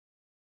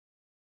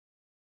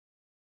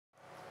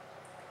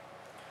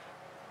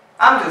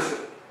I'm Joshua.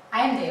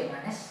 I am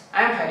Devmanas.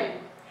 I am Hari.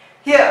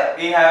 Here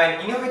we have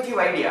an innovative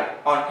idea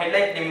on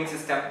headlight dimming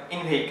system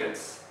in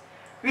vehicles.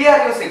 We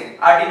are using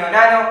Arduino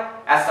Nano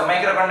as the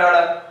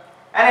microcontroller,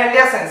 an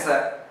LDR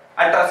sensor,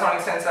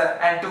 ultrasonic sensor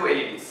and 2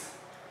 LEDs.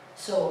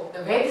 So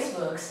the way this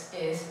works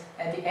is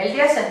that the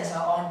LDR sensor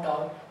on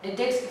top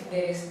detects if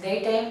there is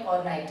daytime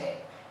or nighttime.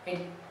 It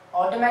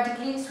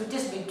automatically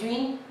switches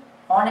between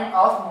on and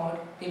off mode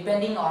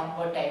depending on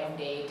what time of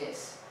day it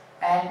is.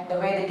 And the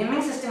way the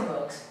dimming system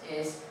works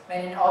is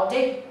when an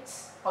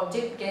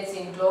object gets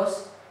in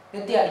close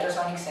with the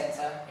ultrasonic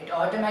sensor, it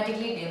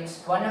automatically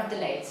dims one of the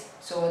lights,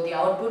 so the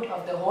output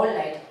of the whole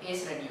light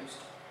is reduced.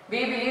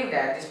 We believe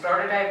that this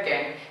prototype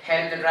can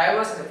help the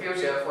drivers in the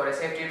future for a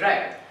safety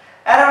drive.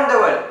 Around the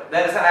world,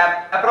 there is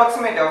an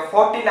approximate of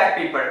 40 lakh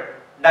people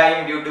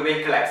dying due to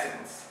vehicle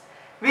accidents.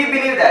 We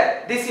believe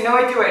that this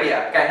innovative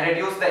idea can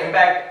reduce the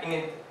impact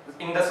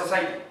in the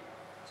society.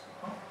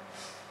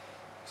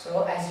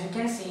 So as you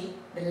can see,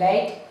 the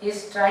light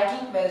is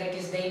tracking whether it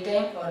is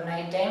daytime or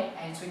nighttime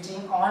and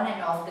switching on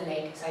and off the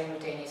light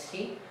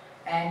simultaneously,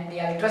 and the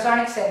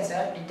ultrasonic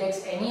sensor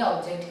detects any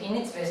object in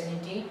its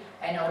vicinity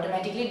and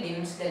automatically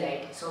dims the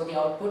light, so the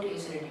output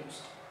is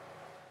reduced.